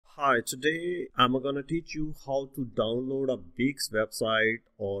Hi, today I'm gonna teach you how to download a Wix website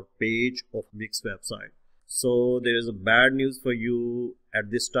or page of Wix website. So there is a bad news for you.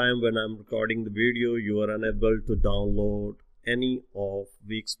 At this time when I'm recording the video, you are unable to download any of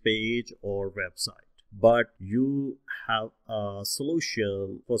Wix page or website. But you have a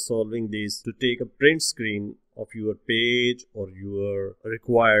solution for solving this to take a print screen of your page or your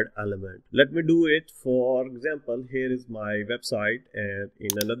required element. Let me do it. For example, here is my website, and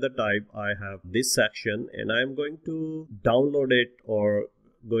in another type I have this section, and I'm going to download it or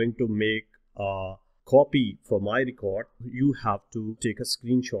going to make a copy for my record. You have to take a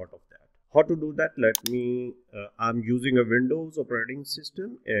screenshot of that. How to do that? Let me I'm using a Windows operating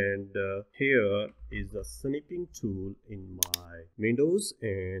system, and here is the snipping tool in my Windows,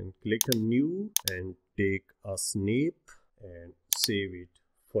 and click on new and take a snip and save it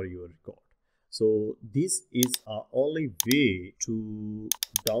for your record. So this is our only way to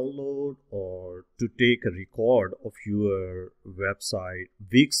download or to take a record of your website,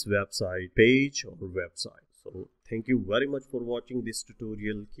 Wix website page or website. So thank you very much for watching this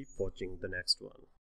tutorial. Keep watching the next one.